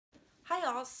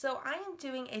Hi y'all, so I am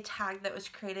doing a tag that was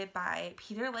created by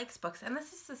Peterlikesbooks, and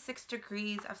this is the 6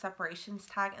 degrees of separations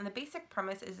tag, and the basic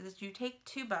premise is you take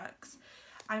 2 books.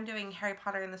 I'm doing Harry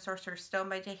Potter and the Sorcerer's Stone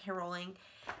by J.K. Rowling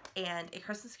and A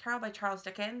Christmas Carol by Charles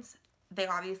Dickens. They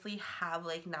obviously have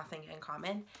like nothing in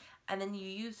common, and then you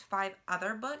use 5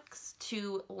 other books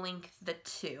to link the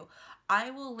 2. I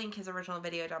will link his original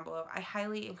video down below. I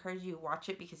highly encourage you to watch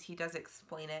it because he does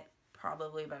explain it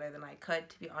probably better than I could,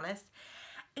 to be honest.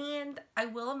 And I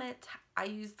will admit, I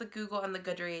used the Google and the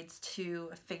Goodreads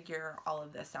to figure all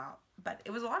of this out, but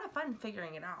it was a lot of fun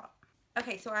figuring it out.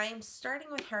 Okay, so I am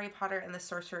starting with Harry Potter and the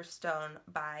Sorcerer's Stone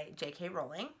by J.K.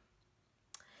 Rowling.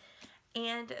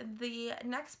 And the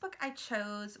next book I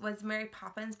chose was Mary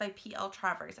Poppins by P.L.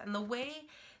 Travers. And the way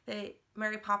that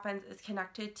Mary Poppins is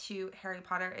connected to Harry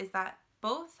Potter is that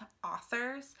both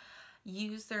authors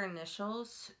use their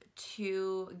initials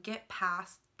to get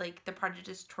past like the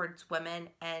prejudice towards women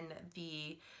and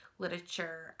the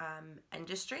literature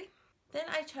industry. Then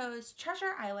I chose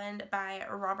Treasure Island by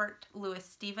Robert Louis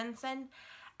Stevenson,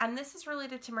 and this is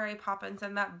related to Mary Poppins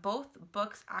in that both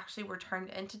books actually were turned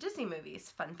into Disney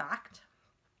movies. Fun fact.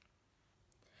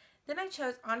 Then I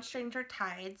chose On Stranger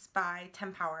Tides by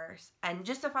Tim Powers, and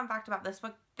just a fun fact about this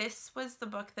book, this was the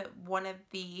book that one of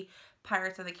the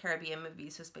Pirates of the Caribbean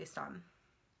movies was based on.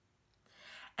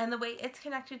 And the way it's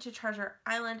connected to Treasure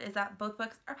Island is that both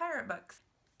books are pirate books.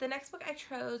 The next book I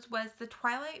chose was The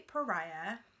Twilight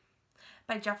Pariah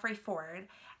by Jeffrey Ford.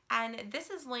 And this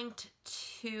is linked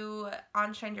to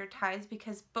On Stranger Tides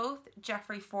because both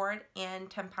Jeffrey Ford and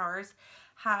Tim Powers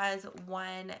has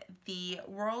won the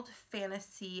World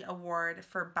Fantasy Award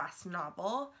for Best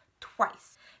Novel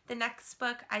twice. The next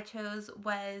book I chose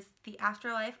was The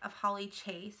Afterlife of Holly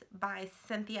Chase by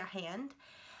Cynthia Hand.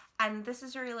 And this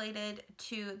is related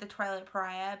to The Twilight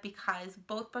Pariah because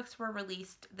both books were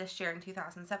released this year in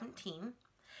 2017.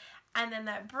 And then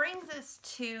that brings us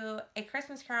to A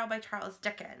Christmas Carol by Charles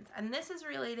Dickens. And this is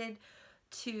related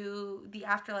to The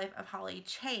Afterlife of Holly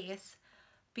Chase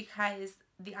because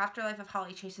The Afterlife of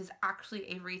Holly Chase is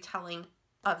actually a retelling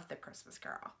of The Christmas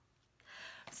Carol.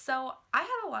 So I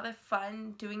had a lot of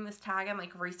fun doing this tag and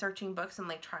like researching books and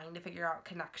like trying to figure out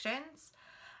connections.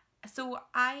 So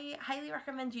I highly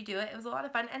recommend you do it. It was a lot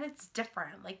of fun and it's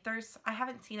different. Like I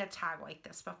haven't seen a tag like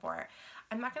this before.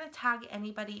 I'm not going to tag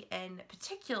anybody in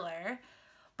particular,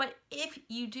 but if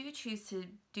you do choose to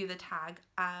do the tag,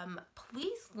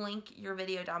 please link your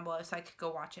video down below so I could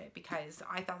go watch it because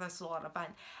I thought this was a lot of fun.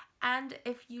 And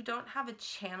if you don't have a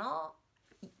channel,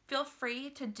 feel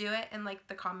free to do it in like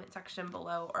the comment section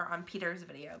below or on Peter's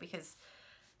video because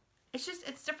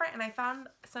it's different, and I found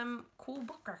some cool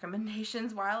book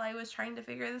recommendations while I was trying to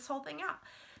figure this whole thing out.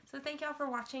 So thank y'all for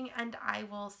watching, and I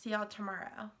will see y'all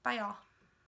tomorrow. Bye y'all.